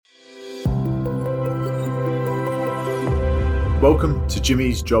Welcome to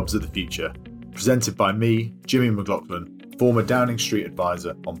Jimmy's Jobs of the Future, presented by me, Jimmy McLaughlin, former Downing Street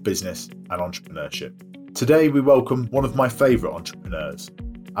advisor on business and entrepreneurship. Today we welcome one of my favourite entrepreneurs,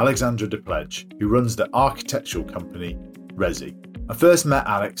 Alexandra Depledge, who runs the architectural company Resi. I first met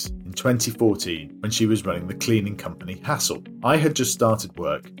Alex in 2014 when she was running the cleaning company Hassel. I had just started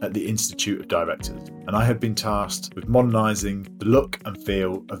work at the Institute of Directors, and I had been tasked with modernising the look and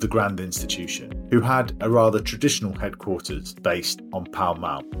feel of the grand institution, who had a rather traditional headquarters based on Pall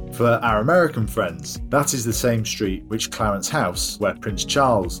Mall. For our American friends, that is the same street which Clarence House, where Prince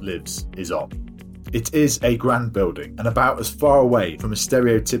Charles lives, is on. It is a grand building and about as far away from a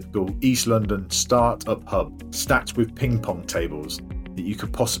stereotypical East London start-up hub stacked with ping pong tables that you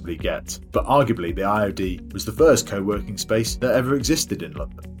could possibly get. But arguably the IOD was the first co-working space that ever existed in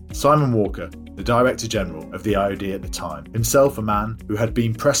London. Simon Walker, the Director General of the IOD at the time, himself a man who had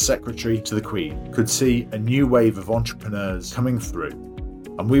been press secretary to the Queen, could see a new wave of entrepreneurs coming through.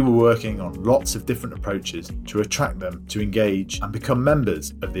 And we were working on lots of different approaches to attract them to engage and become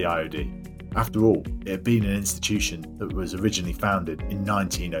members of the IOD. After all, it had been an institution that was originally founded in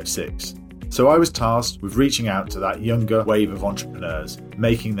 1906. So I was tasked with reaching out to that younger wave of entrepreneurs,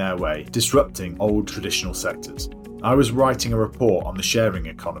 making their way, disrupting old traditional sectors. I was writing a report on the sharing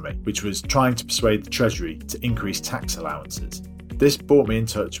economy, which was trying to persuade the Treasury to increase tax allowances. This brought me in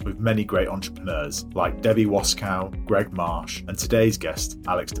touch with many great entrepreneurs like Debbie Waskow, Greg Marsh, and today's guest,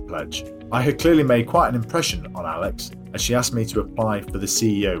 Alex Depledge. I had clearly made quite an impression on Alex, as she asked me to apply for the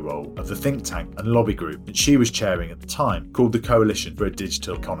CEO role of the think tank and lobby group that she was chairing at the time, called the Coalition for a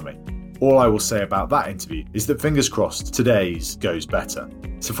Digital Economy. All I will say about that interview is that fingers crossed today's goes better.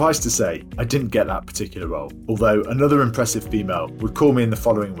 Suffice to say, I didn't get that particular role, although another impressive female would call me in the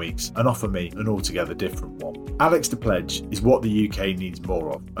following weeks and offer me an altogether different one. Alex Depledge is what the UK needs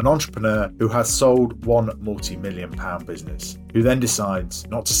more of, an entrepreneur who has sold one multi-million-pound business, who then decides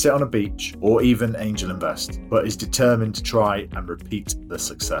not to sit on a beach or even angel invest, but is determined to try and repeat the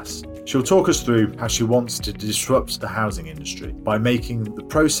success. She'll talk us through how she wants to disrupt the housing industry by making the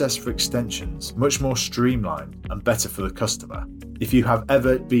process for extensions much more streamlined and better for the customer. If you have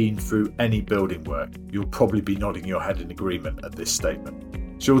ever been through any building work, you'll probably be nodding your head in agreement at this statement.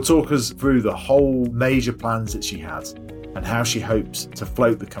 She'll talk us through the whole major plans that she has and how she hopes to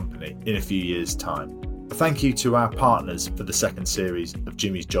float the company in a few years' time. A thank you to our partners for the second series of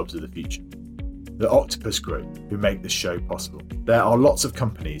Jimmy's Jobs of the Future, the Octopus Group, who make this show possible. There are lots of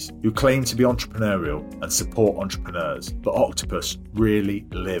companies who claim to be entrepreneurial and support entrepreneurs, but Octopus really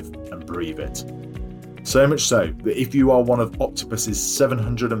live and breathe it. So much so that if you are one of Octopus's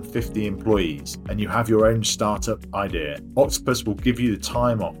 750 employees and you have your own startup idea, Octopus will give you the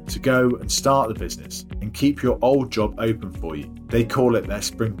time off to go and start the business and keep your old job open for you. They call it their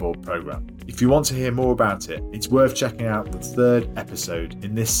Springboard program. If you want to hear more about it, it's worth checking out the third episode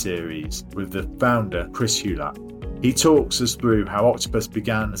in this series with the founder, Chris Hewlett. He talks us through how Octopus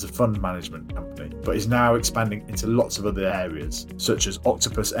began as a fund management company, but is now expanding into lots of other areas, such as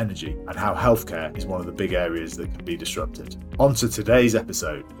Octopus Energy, and how healthcare is one of the big areas that can be disrupted. On to today's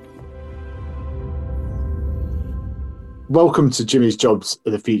episode. Welcome to Jimmy's Jobs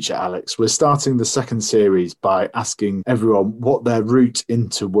of the Future, Alex. We're starting the second series by asking everyone what their route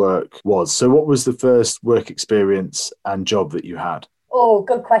into work was. So what was the first work experience and job that you had? Oh,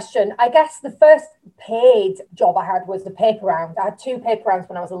 good question. I guess the first paid job I had was the paper round. I had 2 paper rounds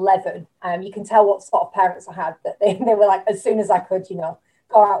when I was 11. You can tell what sort of parents I had, that they were like, as soon as I could, go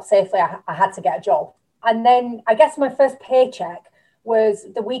out safely, I had to get a job. And then I guess my first paycheck was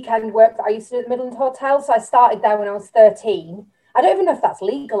the weekend work that I used to do at the Midland Hotel. So I started there when I was 13. I don't even know if that's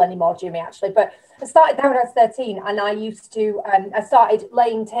legal anymore, Jimmy, actually, but I started there when I was 13 and I used to, I started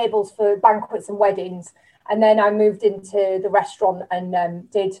laying tables for banquets and weddings. And then I moved into the restaurant and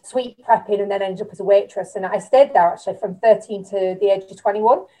did sweet prepping and then ended up as a waitress. And I stayed there actually from 13 to the age of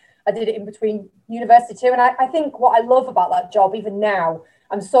 21. I did it in between university too. And I think what I love about that job, even now,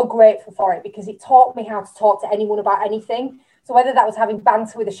 I'm so grateful for it because it taught me how to talk to anyone about anything. So whether that was having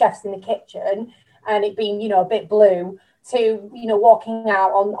banter with the chefs in the kitchen and it being, a bit blue, to, walking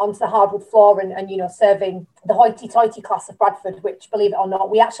out onto the hardwood floor and serving the hoity-toity class of Bradford, which, believe it or not,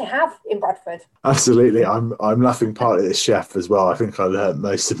 we actually have in Bradford. Absolutely. I'm laughing partly at the chef as well. I think I learned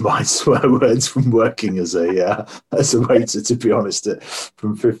most of my swear words from working as a waiter, to be honest,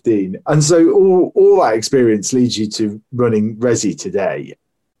 from 15. And so all that experience leads you to running Resi today.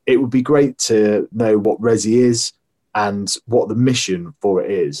 It would be great to know what Resi is and what the mission for it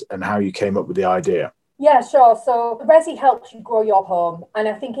is and how you came up with the idea. Yeah, sure. So Resi helps you grow your home. And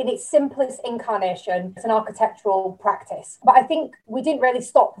I think in its simplest incarnation, it's an architectural practice. But I think we didn't really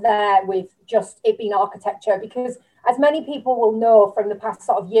stop there with just it being architecture, because as many people will know from the past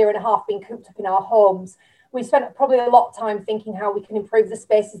sort of year and a half being cooped up in our homes, we've spent probably a lot of time thinking how we can improve the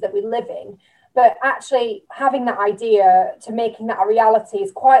spaces that we live in. But actually having that idea to making that a reality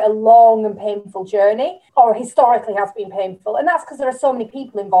is quite a long and painful journey, or historically has been painful. And that's because there are so many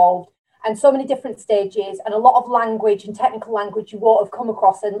people involved and so many different stages and a lot of language and technical language you won't have come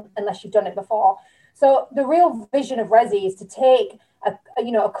across unless you've done it before. So the real vision of Resi is to take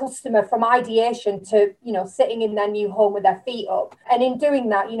a customer from ideation to, sitting in their new home with their feet up. And in doing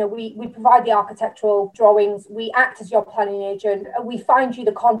that, we provide the architectural drawings, we act as your planning agent, and we find you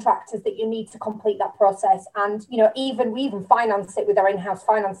the contractors that you need to complete that process. And, we even finance it with our in-house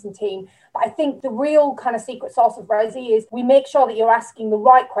financing team. But I think the real kind of secret sauce of Resi is we make sure that you're asking the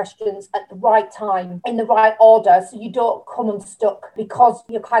right questions at the right time, in the right order, so you don't come unstuck because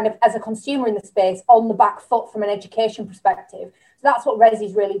you're kind of, as a consumer in the space, on the back foot from an education perspective. So that's what Resi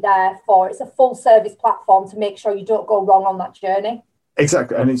is really there for. It's a full service platform to make sure you don't go wrong on that journey.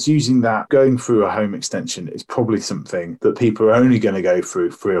 Exactly. And it's using that, going through a home extension is probably something that people are only going to go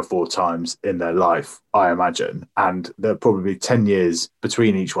through 3 or 4 times in their life, I imagine. And there'll probably be 10 years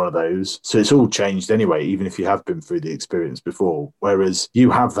between each one of those. So it's all changed anyway, even if you have been through the experience before. Whereas you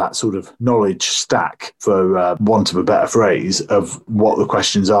have that sort of knowledge stack, for want of a better phrase, of what the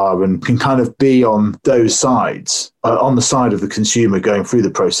questions are, and can kind of be on those sides, on the side of the consumer going through the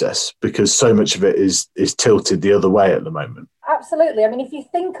process, because so much of it is tilted the other way at the moment. Absolutely. I mean, if you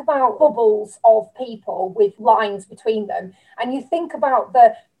think about bubbles of people with lines between them, and you think about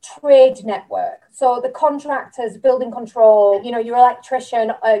the trade network, so the contractors, building control, your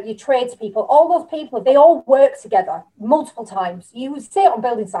electrician, your tradespeople, all those people, they all work together multiple times. You see it on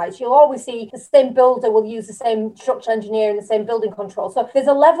building sites. You'll always see the same builder will use the same structural engineer and the same building control. So there's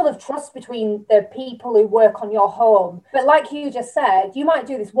a level of trust between the people who work on your home. But like you just said, you might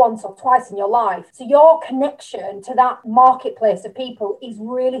do this once or twice in your life. So your connection to that marketplace of people is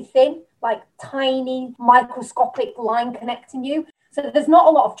really thin, like tiny microscopic line connecting you. So there's not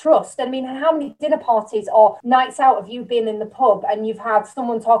a lot of trust. I mean, how many dinner parties or nights out have you been in the pub and you've had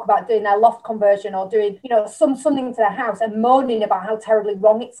someone talk about doing their loft conversion or doing, something to their house and moaning about how terribly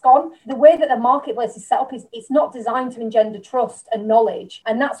wrong it's gone? The way that the marketplace is set up is it's not designed to engender trust and knowledge.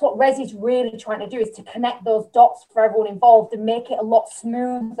 And that's what Resi's really trying to do, is to connect those dots for everyone involved and make it a lot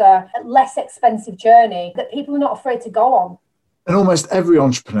smoother, a less expensive journey that people are not afraid to go on. And almost every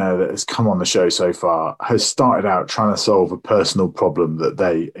entrepreneur that has come on the show so far has started out trying to solve a personal problem that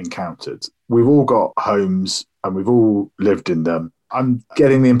they encountered. We've all got homes and we've all lived in them. I'm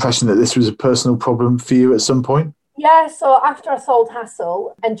getting the impression that this was a personal problem for you at some point. Yeah, so after I sold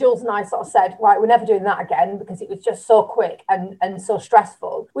Hassel, and Jules and I sort of said, right, we're never doing that again because it was just so quick and so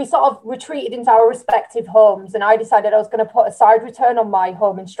stressful. We sort of retreated into our respective homes, and I decided I was going to put a side return on my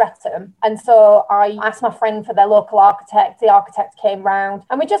home in Streatham. And so I asked my friend for their local architect. The architect came round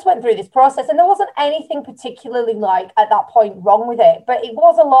and we just went through this process, and there wasn't anything particularly at that point wrong with it, but it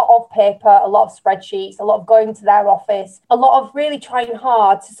was a lot of paper, a lot of spreadsheets, a lot of going to their office, a lot of really trying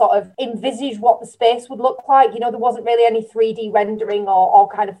hard to sort of envisage what the space would look like. There wasn't really any 3D rendering or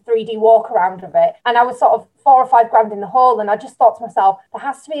kind of 3D walk around of it. And I was sort of 4 or 5 grand in the hole, and I just thought to myself, there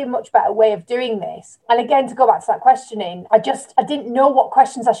has to be a much better way of doing this. And again, to go back to that questioning, I didn't know what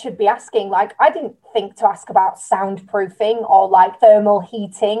questions I should be asking. I didn't think to ask about soundproofing or thermal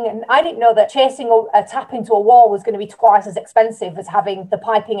heating, and I didn't know that chasing a tap into a wall was going to be twice as expensive as having the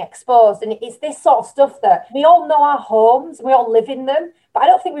piping exposed. And it's this sort of stuff that we all know our homes, we all live in them, but I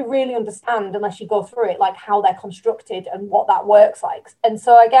don't think we really understand unless you go through it, how they're constructed and what that works like. And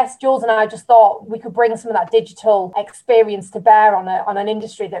so I guess Jules and I just thought we could bring some of that digital experience to bear on an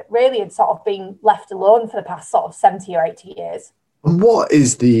industry that really had sort of been left alone for the past sort of 70 or 80 years. And what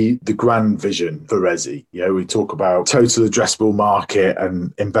is the grand vision for Resi? We talk about total addressable market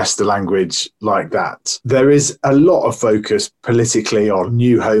and investor language like that. There is a lot of focus politically on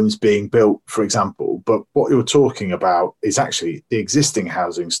new homes being built, for example, but what you're talking about is actually the existing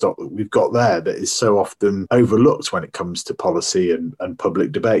housing stock that we've got there that is so often overlooked when it comes to policy and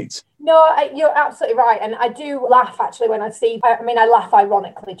public debate. No, you're absolutely right. And I do laugh actually when I laugh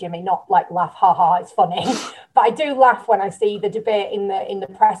ironically, Jimmy, not laugh, ha, it's funny. But I do laugh when I see the debate in the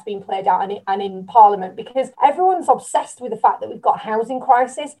press being played out and in Parliament, because everyone's obsessed with the fact that we've got a housing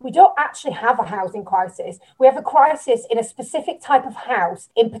crisis. We don't actually have a housing crisis. We have a crisis in a specific type of house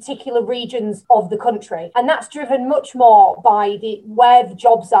in particular regions of the country. And that's driven much more by where the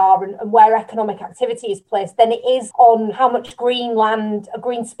jobs are and where economic activity is placed than it is on how much green land,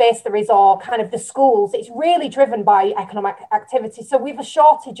 green space there nurseries or kind of the schools, it's really driven by economic activity. So we've a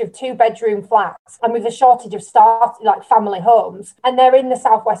shortage of 2-bedroom flats and we've a shortage of family homes, and they're in the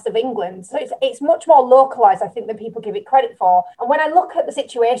southwest of England. So it's much more localised, I think, than people give it credit for. And when I look at the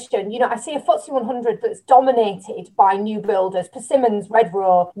situation, I see a FTSE 100 that's dominated by new builders, Persimmons,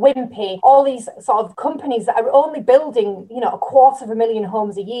 Redrow, Wimpey, all these sort of companies that are only building, 250,000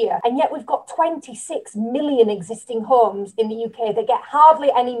 homes a year. And yet we've got 26 million existing homes in the UK that get hardly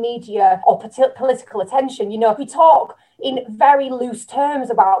any media or political attention. We talk in very loose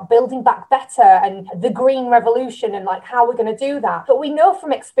terms about building back better and the green revolution and like how we're going to do that. But we know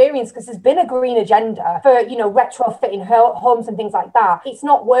from experience, because there's been a green agenda for, retrofitting homes and things like that, it's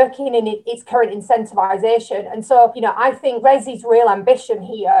not working in its current incentivisation. And so, I think Resi's real ambition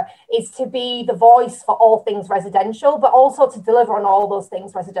here is to be the voice for all things residential, but also to deliver on all those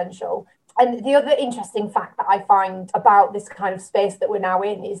things residential. And the other interesting fact that I find about this kind of space that we're now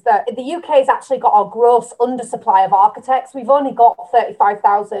in is that the UK has actually got our gross undersupply of architects. We've only got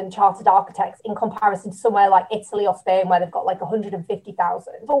 35,000 chartered architects in comparison to somewhere like Italy or Spain, where they've got like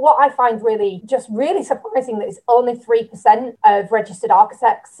 150,000. But what I find really surprising that is only 3% of registered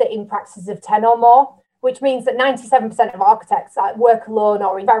architects sit in practices of 10 or more, which means that 97% of architects work alone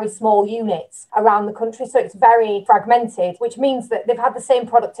or in very small units around the country. So it's very fragmented, which means that they've had the same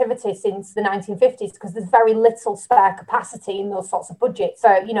productivity since the 1950s because there's very little spare capacity in those sorts of budgets. So,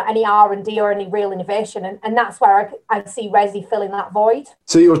 any R&D or any real innovation. And that's where I see Resi filling that void.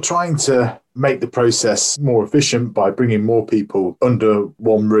 So you're trying to make the process more efficient by bringing more people under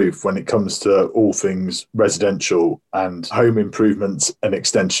one roof when it comes to all things residential and home improvements and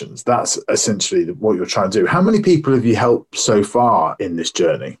extensions. That's essentially what you're trying to do. How many people have you helped so far in this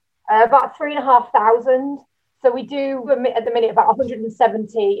journey? About 3,500. So we do, at the minute, about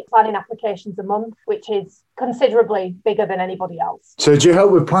 170 planning applications a month, which is considerably bigger than anybody else. So do you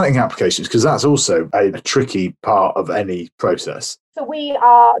help with planning applications? Because that's also a tricky part of any process. So we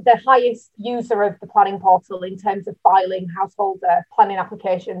are the highest user of the planning portal in terms of filing householder planning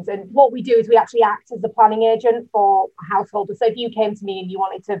applications. And what we do is we actually act as the planning agent for householders. So if you came to me and you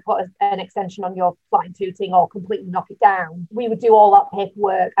wanted to put an extension on your flat and tooting or completely knock it down, we would do all that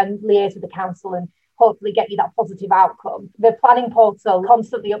paperwork and liaise with the council and hopefully get you that positive outcome. The planning portal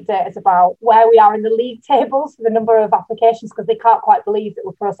constantly updates about where we are in the league tables for the number of applications because they can't quite believe that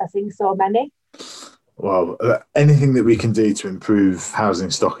we're processing so many. Well, anything that we can do to improve housing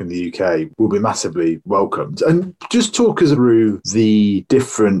stock in the UK will be massively welcomed. And just talk us through the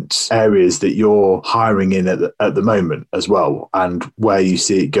different areas that you're hiring in at the moment as well, and where you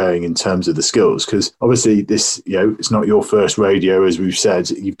see it going in terms of the skills. Because obviously this, it's not your first rodeo, as we've said.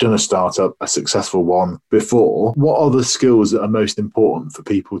 You've done a startup, a successful one before. What are the skills that are most important for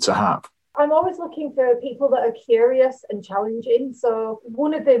people to have? I'm always looking for people that are curious and challenging. So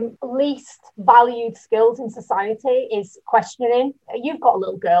one of the least valued skills in society is questioning. You've got a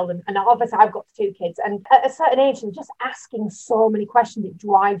little girl and obviously I've got 2 kids. And at a certain age, and just asking so many questions, it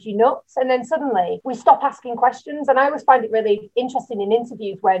drives you nuts. And then suddenly we stop asking questions. And I always find it really interesting in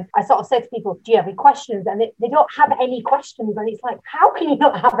interviews when I sort of say to people, do you have any questions? And they don't have any questions. And it's like, how can you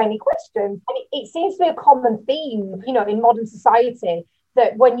not have any questions? And it seems to be a common theme, in modern society,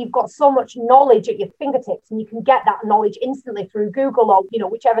 that when you've got so much knowledge at your fingertips and you can get that knowledge instantly through Google or,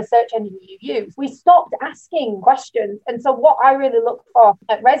 whichever search engine you use, we stopped asking questions. And so what I really look for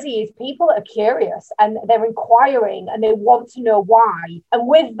at Resi is people that are curious and they're inquiring and they want to know why. And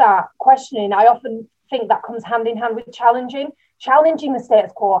with that questioning, I often think that comes hand in hand with challenging the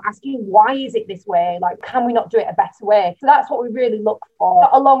status quo, asking why is it this way? Like, can we not do it a better way? So that's what we really look for.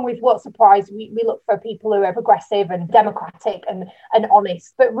 Along with what surprise, we look for people who are progressive and democratic and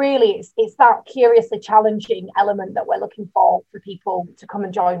honest. But really, it's that curiously challenging element that we're looking for people to come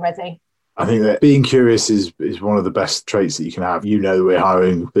and join Resi. I think that being curious is one of the best traits that you can have. We're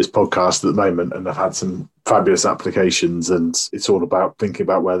hiring this podcast at the moment and I've had some fabulous applications, and it's all about thinking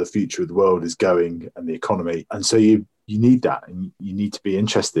about where the future of the world is going and the economy. And so you need that and you need to be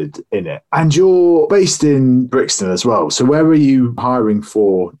interested in it. And you're based in Brixton as well. So where are you hiring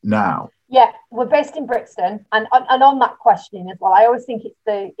for now? Yeah, we're based in Brixton, and on that questioning as well, I always think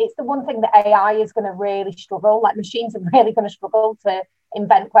it's the one thing that AI is going to really struggle. Like, machines are really going to struggle to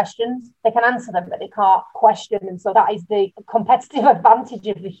invent questions. They can answer them, but they can't question. And so that is the competitive advantage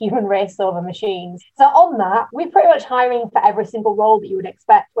of the human race over machines. So on that, we're pretty much hiring for every single role that you would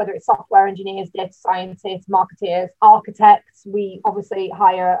expect, whether it's software engineers, data scientists, marketeers, architects. We obviously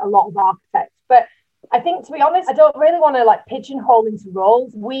hire a lot of architects, but I think, to be honest, I don't really want to like pigeonhole into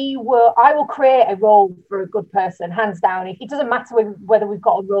roles. I will create a role for a good person, hands down. It doesn't matter whether we've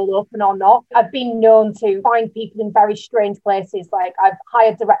got a role open or not. I've been known to find people in very strange places. Like I've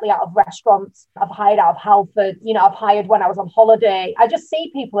hired directly out of restaurants. I've hired out of Halford. I've hired when I was on holiday. I just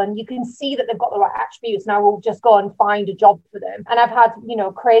see people and you can see that they've got the right attributes, and I will just go and find a job for them. And I've had,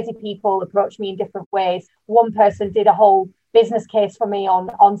 crazy people approach me in different ways. One person did a whole business case for me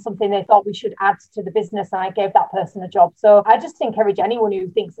on something they thought we should add to the business, and I gave that person a job. So I just encourage anyone who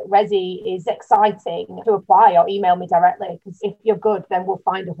thinks that Resi is exciting to apply or email me directly, because if you're good, then we'll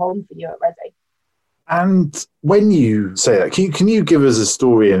find a home for you at Resi. And when you say that, can you give us a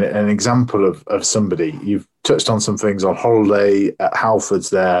story and an example of somebody? You've touched on some things on holiday at Halfords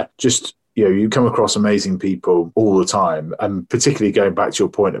there. Just, you come across amazing people all the time. And particularly going back to your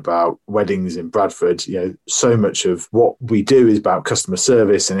point about weddings in Bradford, so much of what we do is about customer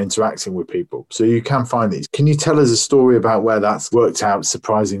service and interacting with people. So you can find these. Can you tell us a story about where that's worked out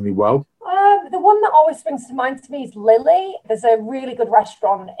surprisingly well? The one that always springs to mind to me is Lily. There's a really good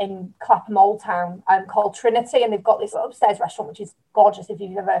restaurant in Clapham Old Town called Trinity, and they've got this upstairs restaurant which is gorgeous if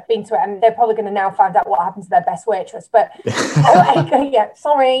you've ever been to it, and they're probably going to now find out what happened to their best waitress. But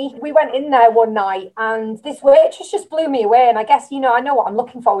sorry. We went in there one night and this waitress just blew me away, and I guess, I know what I'm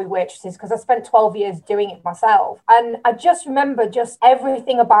looking for with waitresses because I spent 12 years doing it myself, and I just remember just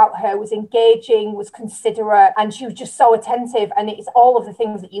everything about her was engaging, was considerate, and she was just so attentive. And it's all of the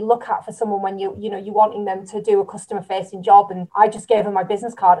things that you look at for someone when you're wanting them to do a customer facing job. And I just gave her my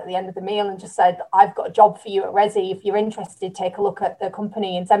business card at the end of the meal and just said, I've got a job for you at Resi. If you're interested, take a look at the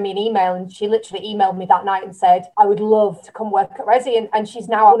company and send me an email. And she literally emailed me that night and said, I would love to come work at Resi. And she's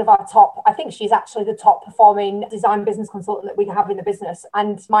now one of our top, I think she's actually the top performing design business consultant that we have in the business.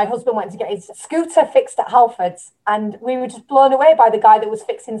 And my husband went to get his scooter fixed at Halfords, and we were just blown away by the guy that was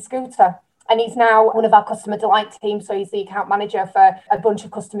fixing the scooter. And he's now one of our customer delight team. So he's the account manager for a bunch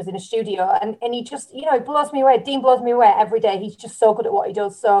of customers in a studio. And he just, it blows me away. Dean blows me away every day. He's just so good at what he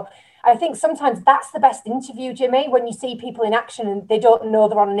does. So I think sometimes that's the best interview, Jimmy, when you see people in action and they don't know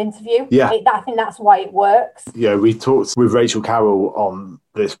they're on an interview. Yeah. I think that's why it works. Yeah, we talked with Rachel Carroll on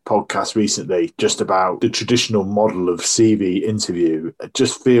this podcast recently just about the traditional model of CV interview. It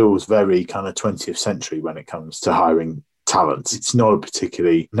just feels very kind of 20th century when it comes to hiring talent. It's not a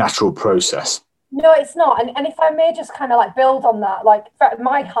particularly natural process. No, it's not. And if I may just kind of like build on that, like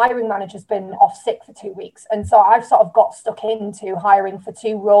my hiring manager's been off sick for 2 weeks. And so I've sort of got stuck into hiring for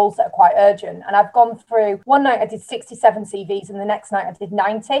 2 roles that are quite urgent. And I've gone through, one night I did 67 CVs and the next night I did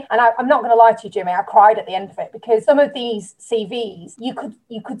 90. And I'm not going to lie to you, Jimmy, I cried at the end of it because some of these CVs,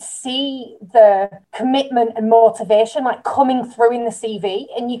 you could see the commitment and motivation like coming through in the CV,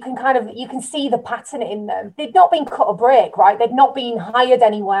 and you can see the pattern in them. They'd not been cut a break, right? They'd not been hired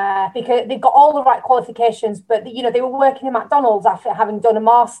anywhere because they've got all the right qualifications, but they were working in McDonald's after having done a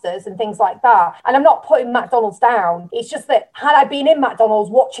master's and things like that. And I'm not putting McDonald's down. It's just that had I been in McDonald's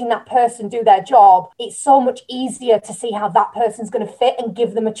watching that person do their job, it's so much easier to see how that person's going to fit and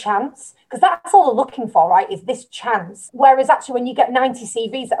give them a chance. Because that's all they're looking for, right, is this chance. Whereas actually when you get 90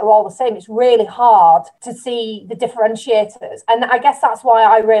 CVs that are all the same, it's really hard to see the differentiators. And I guess that's why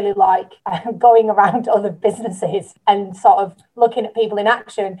I really like going around other businesses and sort of looking at people in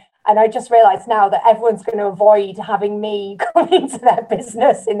action. And I just realised now that everyone's going to avoid having me come into their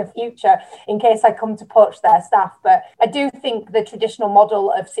business in the future in case I come to poach their staff. But I do think the traditional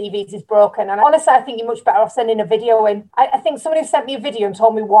model of CVs is broken. And honestly, I think you're much better off sending a video in. I think somebody who sent me a video and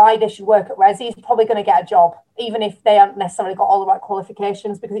told me why they should work at Resi is probably going to get a job, even if they haven't necessarily got all the right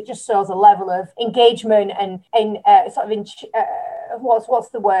qualifications, because it just shows a level of engagement and what's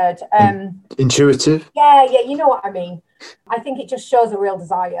the word? Intuitive? Yeah, you know what I mean. I think it just shows a real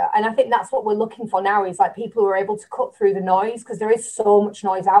desire. And I think that's what we're looking for now is like people who are able to cut through the noise, because there is so much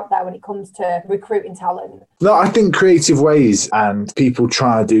noise out there when it comes to recruiting talent. No, I think creative ways and people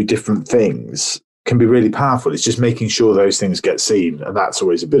try to do different things can be really powerful. It's just making sure those things get seen. And that's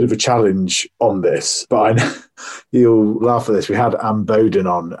always a bit of a challenge on this. But I know you'll laugh at this. We had Anne Bowden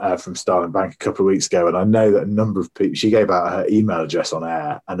on from Starling Bank a couple of weeks ago. And I know that a number of people, she gave out her email address on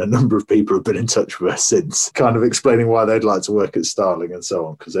air, and a number of people have been in touch with her since, kind of explaining why they'd like to work at Starling and so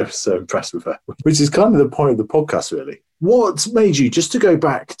on, because they were so impressed with her, which is kind of the point of the podcast, really. What made you, just to go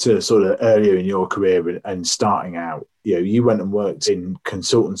back to sort of earlier in your career and starting out, you went and worked in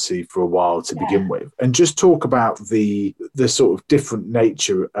consultancy for a while to begin with, and just talk about the sort of different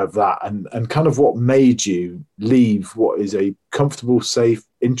nature of that and kind of what made you leave what is a comfortable, safe,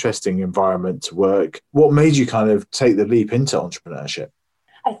 interesting environment to work. What made you kind of take the leap into entrepreneurship?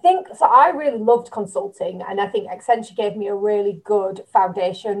 I think so. I really loved consulting, and I think Accenture gave me a really good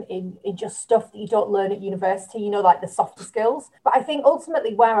foundation in just stuff that you don't learn at university, like the softer skills. But I think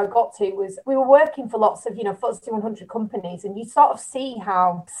ultimately where I got to was we were working for lots of, FTSE 100 companies, and you sort of see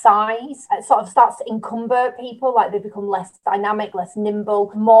how size sort of starts to encumber people, like they become less dynamic, less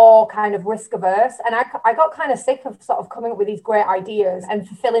nimble, more kind of risk averse. And I got kind of sick of sort of coming up with these great ideas and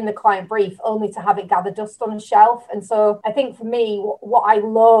fulfilling the client brief only to have it gather dust on a shelf. And so I think for me, what I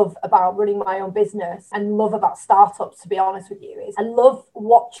love about running my own business and love about startups, to be honest with you, is I love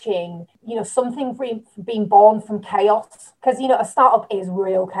watching, something being born from chaos. Because, a startup is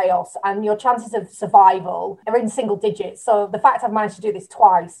real chaos and your chances of survival are in single digits. So the fact I've managed to do this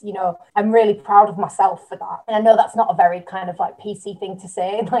twice, I'm really proud of myself for that. And I know that's not a very kind of like PC thing to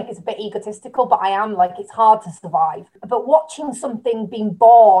say, like it's a bit egotistical, but I am like, it's hard to survive. But watching something being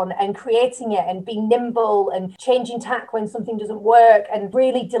born and creating it and being nimble and changing tack when something doesn't work and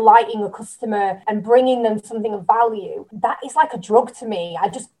really delighting a customer and bringing them something of value, that is like a drug to me. I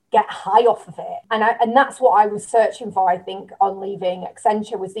just get high off of it. And that's what I was searching for, I think, on leaving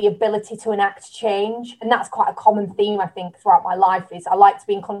Accenture, was the ability to enact change. And that's quite a common theme, I think, throughout my life, is I like to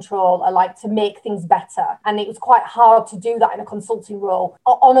be in control. I like to make things better. And it was quite hard to do that in a consulting role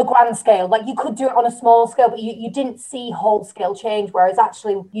on a grand scale. Like you could do it on a small scale, but you didn't see whole scale change, whereas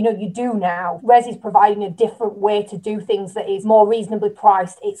actually, you do now. Res is providing a different way to do things that is more reasonably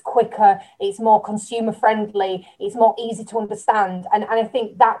priced. It's quicker. It's more consumer friendly. It's more easy to understand. And I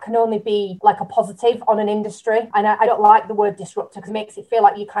think that can only be like a positive on an industry. And I don't like the word disruptor because it makes it feel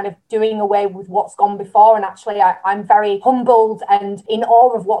like you're kind of doing away with what's gone before. And actually, I'm very humbled and in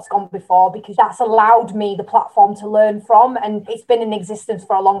awe of what's gone before, because that's allowed me the platform to learn from. And it's been in existence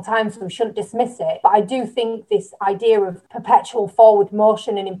for a long time, so we shouldn't dismiss it. But I do think this idea of perpetual forward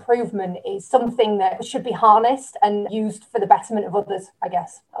motion and improvement is something that should be harnessed and used for the betterment of others, I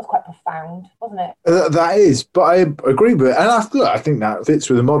guess. That was quite profound, wasn't it? That is, but I agree with it. And I think that fits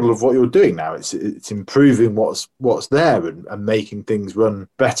with the model of what you're doing now. It's improving what's there and making things run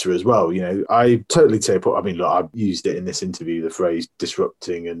better as well. I totally take. I mean, look, I've used it in this interview, the phrase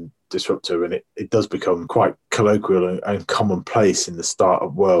disrupting and disruptor, and it does become quite colloquial and commonplace in the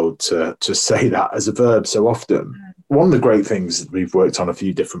startup world to say that as a verb so often. One of the great things that we've worked on a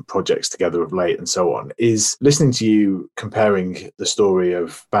few different projects together of late and so on is listening to you comparing the story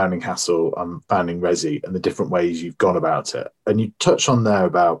of founding Hassel and founding Resi and the different ways you've gone about it. And you touch on there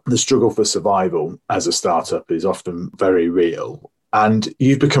about the struggle for survival as a startup is often very real. And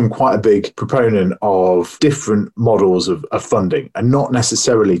you've become quite a big proponent of different models of funding and not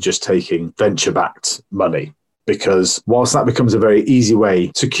necessarily just taking venture-backed money. Because whilst that becomes a very easy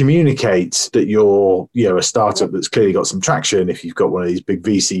way to communicate that you're a startup that's clearly got some traction, if you've got one of these big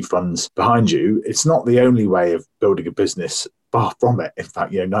VC funds behind you, it's not the only way of building a business. Far from it. In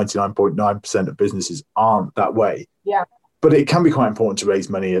fact, 99.9% of businesses aren't that way. Yeah. But it can be quite important to raise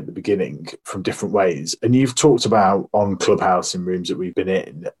money at the beginning from different ways. And you've talked about on Clubhouse in rooms that we've been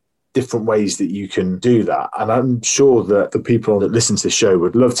in, different ways that you can do that. And I'm sure that the people that listen to the show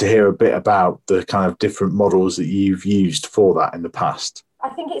would love to hear a bit about the kind of different models that you've used for that in the past. I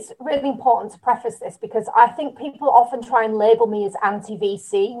think it's really important to preface this because I think people often try and label me as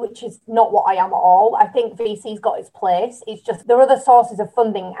anti-VC, which is not what I am at all. I think VC's got its place. It's just there are other sources of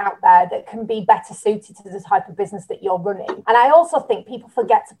funding out there that can be better suited to the type of business that you're running. And I also think people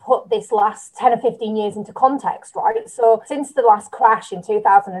forget to put this last 10 or 15 years into context, right? So since the last crash in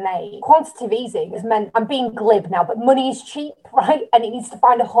 2008, quantitative easing has meant, I'm being glib now, but money is cheap, right? And it needs to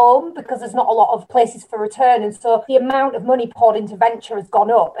find a home because there's not a lot of places for return. And so the amount of money poured into venture has gone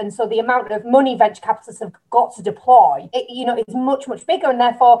up, and so the amount of money venture capitalists have got to deploy, is much bigger, and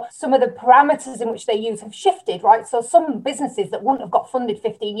therefore some of the parameters in which they use have shifted, right? So some businesses that wouldn't have got funded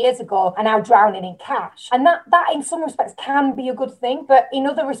 15 years ago are now drowning in cash, and that in some respects can be a good thing, but in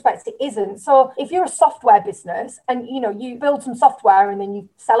other respects it isn't. So if you're a software business and you build some software and then you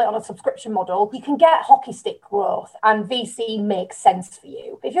sell it on a subscription model, you can get hockey stick growth, and VC makes sense for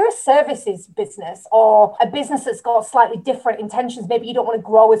you. If you're a services business or a business that's got slightly different intentions, maybe you don't want to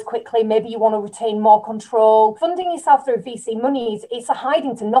grow as quickly, maybe you want to retain more control, funding yourself through VC money it's a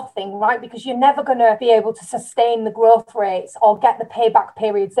hiding to nothing, right? Because you're never going to be able to sustain the growth rates or get the payback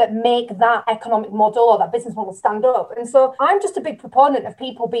periods that make that economic model or that business model stand up. And so I'm just a big proponent of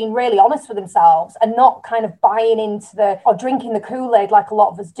people being really honest with themselves and not kind of buying into or drinking the Kool-Aid like a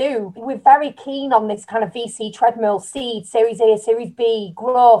lot of us do. We're very keen on this kind of VC treadmill, seed, Series A, Series B,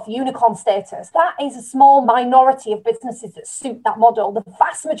 growth, unicorn status. That is a small minority of businesses that suit that model. general, the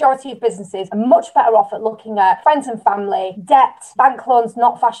vast majority of businesses are much better off at looking at friends and family, debt, bank loans,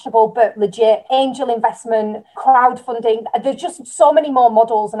 not fashionable, but legit, angel investment, crowdfunding. There's just so many more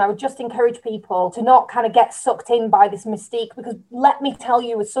models. And I would just encourage people to not kind of get sucked in by this mystique, because let me tell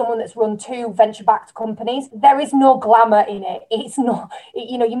you, as someone that's run 2 venture-backed companies, there is no glamour in it. It's not,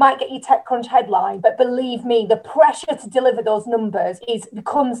 you might get your TechCrunch headline, but believe me, the pressure to deliver those numbers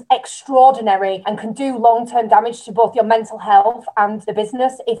becomes extraordinary and can do long-term damage to both your mental health and the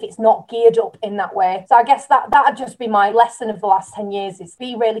business if it's not geared up in that way. So I guess that'd just be my lesson of the last 10 years, is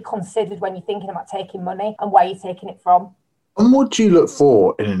be really considered when you're thinking about taking money and where you're taking it from. And what do you look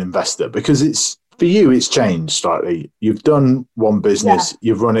for in an investor? Because for you, it's changed slightly. You've done one business,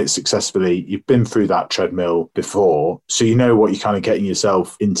 You've run it successfully, you've been through that treadmill before, so you know what you're kind of getting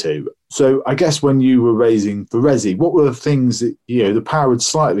yourself into. So I guess when you were raising for Resi, what were the things that, the power had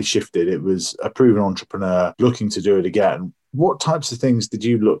slightly shifted? It was a proven entrepreneur looking to do it again. What types of things did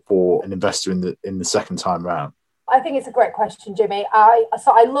you look for an investor in the second time round? I think it's a great question, Jimmy.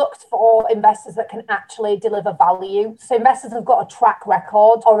 I looked for investors that can actually deliver value. So investors have got a track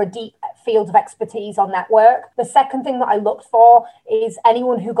record or a deep field of expertise or network. The second thing that I looked for is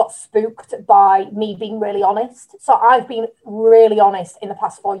anyone who got spooked by me being really honest. So I've been really honest in the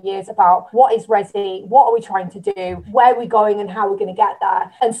past 4 years about what is Resi, what are we trying to do, where are we going and how we're going to get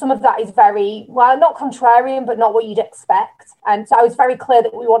there. And some of that is very, well, not contrarian, but not what you'd expect. And so I was very clear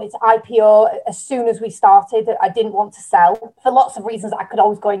that we wanted to IPO as soon as we started. I didn't want to sell for lots of reasons that I could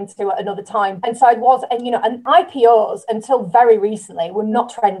always go into at another time. And so and IPOs until very recently were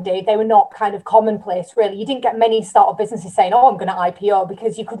not trendy. They were not kind of commonplace, really. You didn't get many startup businesses saying, I'm going to IPO,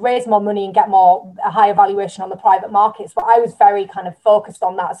 because you could raise more money and get a higher valuation on the private markets. But I was very kind of focused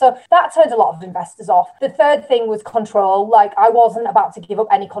on that. So that turned a lot of investors off. The third thing was control. Like, I wasn't about to give up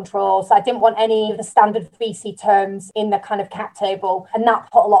any control. So I didn't want any of the standard VC terms in the kind of cap table. And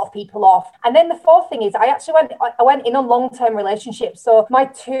that put a lot of people off. And then the fourth thing is I went in on long-term relationships. So my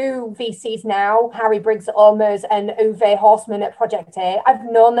 2 VCs now, Harry Briggs at Omers and Uwe Horstman at Project A, I've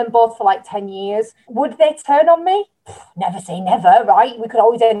known them both for like 10 years. Would they turn on me? Never say never, right? We could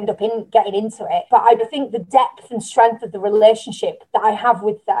always end up getting into it. But I think the depth and strength of the relationship that I have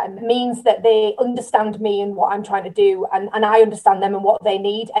with them means that they understand me and what I'm trying to do, and I understand them and what they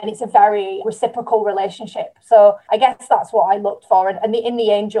need. And it's a very reciprocal relationship. So I guess that's what I looked for. And in the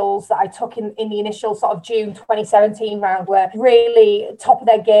angels that I took in the initial sort of June 2017 round were really top of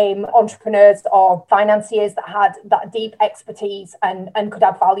their game entrepreneurs or financiers that had that deep expertise and could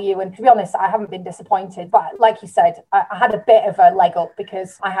add value. And to be honest, I haven't been disappointed. But like you said, I had a bit of a leg up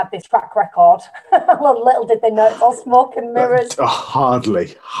because I had this track record. Little did they know it's all smoke and mirrors.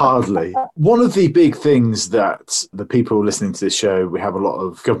 Hardly. One of the big things that the people listening to this show, we have a lot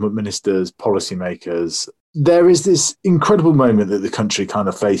of government ministers, policymakers. There is this incredible moment that the country kind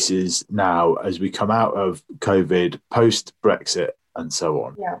of faces now as we come out of COVID, post-Brexit, and so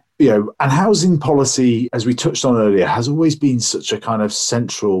on. Yeah. And housing policy, as we touched on earlier, has always been such a kind of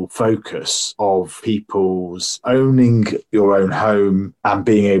central focus of people's owning your own home and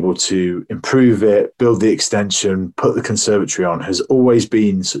being able to improve it, build the extension, put the conservatory on, has always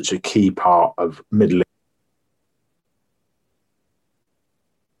been such a key part of middle.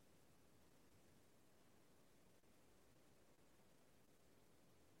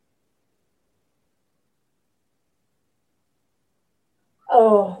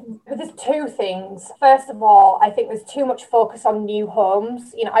 But there's 2 things. First of all, I think there's too much focus on new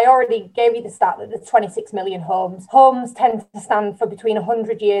homes. I already gave you the stat that there's 26 million homes. Homes tend to stand for between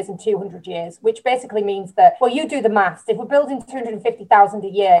 100 years and 200 years, which basically means that, well, you do the maths. If we're building 250,000 a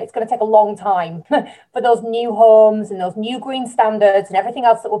year, it's going to take a long time for those new homes and those new green standards and everything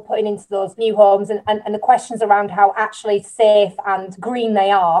else that we're putting into those new homes and the questions around how actually safe and green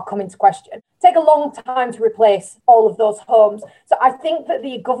they are come into question. Take a long time to replace all of those homes. So I think that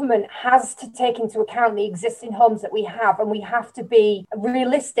the government has to take into account the existing homes that we have, and we have to be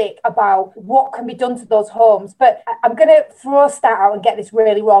realistic about what can be done to those homes. But I'm going to throw a stat out and get this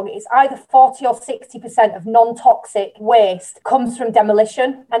really wrong. It's either 40 or 60% of non-toxic waste comes from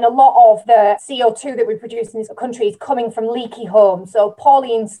demolition. And a lot of the CO2 that we produce in this country is coming from leaky homes. So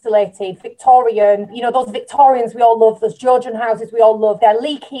poorly insulated, Victorian, those Victorians we all love, those Georgian houses we all love, they're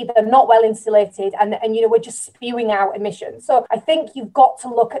leaky, they're not well insulated. And we're just spewing out emissions. So I think you've got to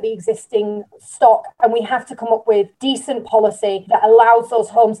look at the existing stock, and we have to come up with decent policy that allows those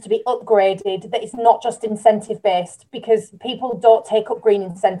homes to be upgraded, that is not just incentive based, because people don't take up green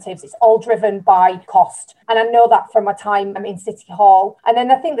incentives. It's all driven by cost. And I know that from my time in City Hall. And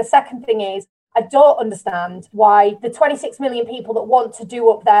then I think the second thing is, I don't understand why the 26 million people that want to do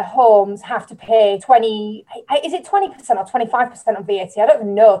up their homes have to pay 20, is it 20% or 25% of VAT? I don't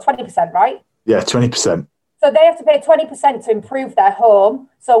even know, 20%, right? Yeah, 20%. So they have to pay 20% to improve their home.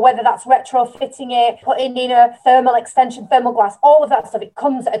 So whether that's retrofitting it, putting in a thermal extension, thermal glass, all of that stuff, it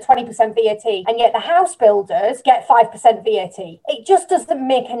comes at a 20% VAT. And yet the house builders get 5% VAT. It just doesn't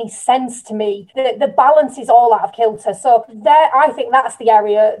make any sense to me. The balance is all out of kilter. So there, I think that's the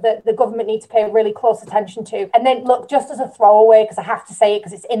area that the government needs to pay really close attention to. And then look, just as a throwaway, because I have to say it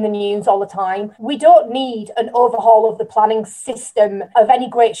because it's in the news all the time, we don't need an overhaul of the planning system of any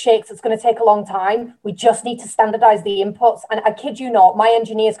great shakes that's going to take a long time. We just need to standardise the inputs. And I kid you not, my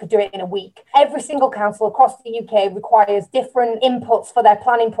engineers could do it in a week. Every single council across the UK requires different inputs for their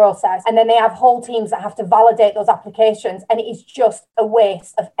planning process, and then they have whole teams that have to validate those applications, and it is just a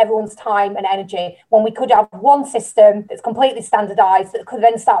waste of everyone's time and energy when we could have one system that's completely standardised that could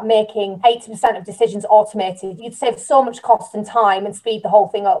then start making 80% of decisions automated. You'd save so much cost and time and speed the whole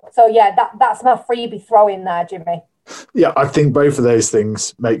thing up. So yeah, that's my freebie throw in there, Jimmy. Yeah, I think both of those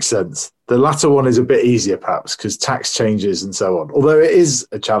things make sense. The latter one is a bit easier, perhaps, because tax changes and so on. Although it is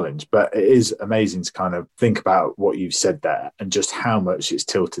a challenge, but it is amazing to kind of think about what you've said there and just how much it's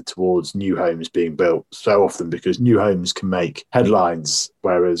tilted towards new homes being built so often, because new homes can make headlines,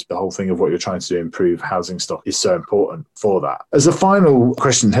 whereas the whole thing of what you're trying to do, improve housing stock, is so important for that. As a final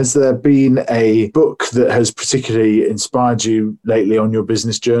question, has there been a book that has particularly inspired you lately on your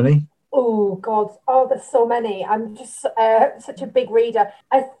business journey? Oh, God. Oh, there's so many. I'm just such a big reader.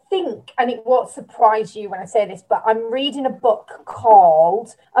 I think, and it won't surprise you when I say this, but I'm reading a book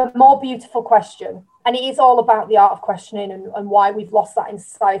called A More Beautiful Question. And it is all about the art of questioning and why we've lost that in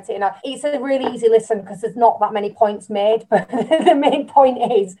society. And it's a really easy listen because there's not that many points made. But the main point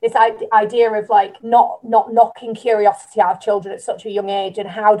is this idea of like not knocking curiosity out of children at such a young age. And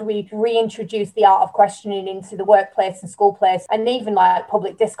how do we reintroduce the art of questioning into the workplace and school place and even like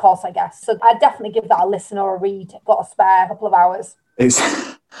public discourse, I guess. So I'd definitely give that a listen or a read. I've got a spare couple of hours. It's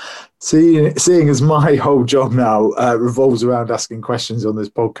seeing as my whole job now revolves around asking questions on this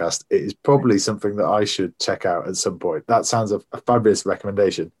podcast, it is probably something that I should check out at some point. That sounds a fabulous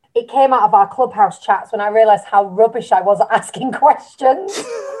recommendation. It came out of our Clubhouse chats when I realised how rubbish I was at asking questions.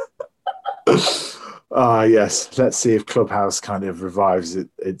 Yes. Let's see if Clubhouse kind of revives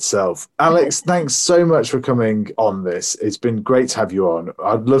itself. Alex, thanks so much for coming on this. It's been great to have you on.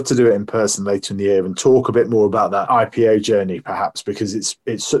 I'd love to do it in person later in the year and talk a bit more about that IPO journey, perhaps, because it's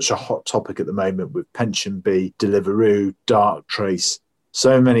such a hot topic at the moment with PensionBee, Deliveroo, Darktrace.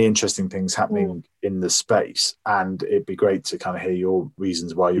 So many interesting things happening in the space, and it'd be great to kind of hear your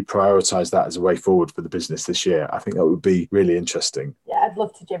reasons why you prioritise that as a way forward for the business this year. I think that would be really interesting. Yeah, I'd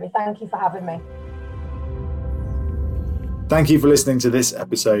love to, Jimmy. Thank you for having me. Thank you for listening to this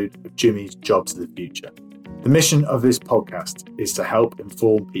episode of Jimmy's Jobs of the Future. The mission of this podcast is to help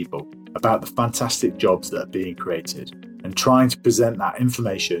inform people about the fantastic jobs that are being created and trying to present that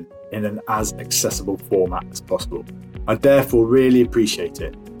information in an as accessible format as possible. I therefore really appreciate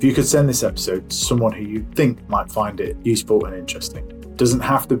it if you could send this episode to someone who you think might find it useful and interesting. It doesn't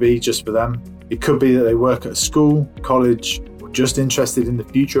have to be just for them. It could be that they work at a school, college, or just interested in the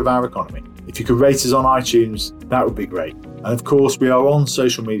future of our economy. If you could rate us on iTunes, that would be great. And of course, we are on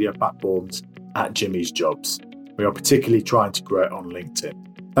social media platforms at Jimmy's Jobs. We are particularly trying to grow it on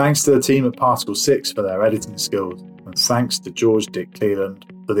LinkedIn. Thanks to the team at Particle 6 for their editing skills, and thanks to George Dick Cleland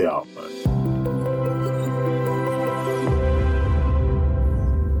for the artwork.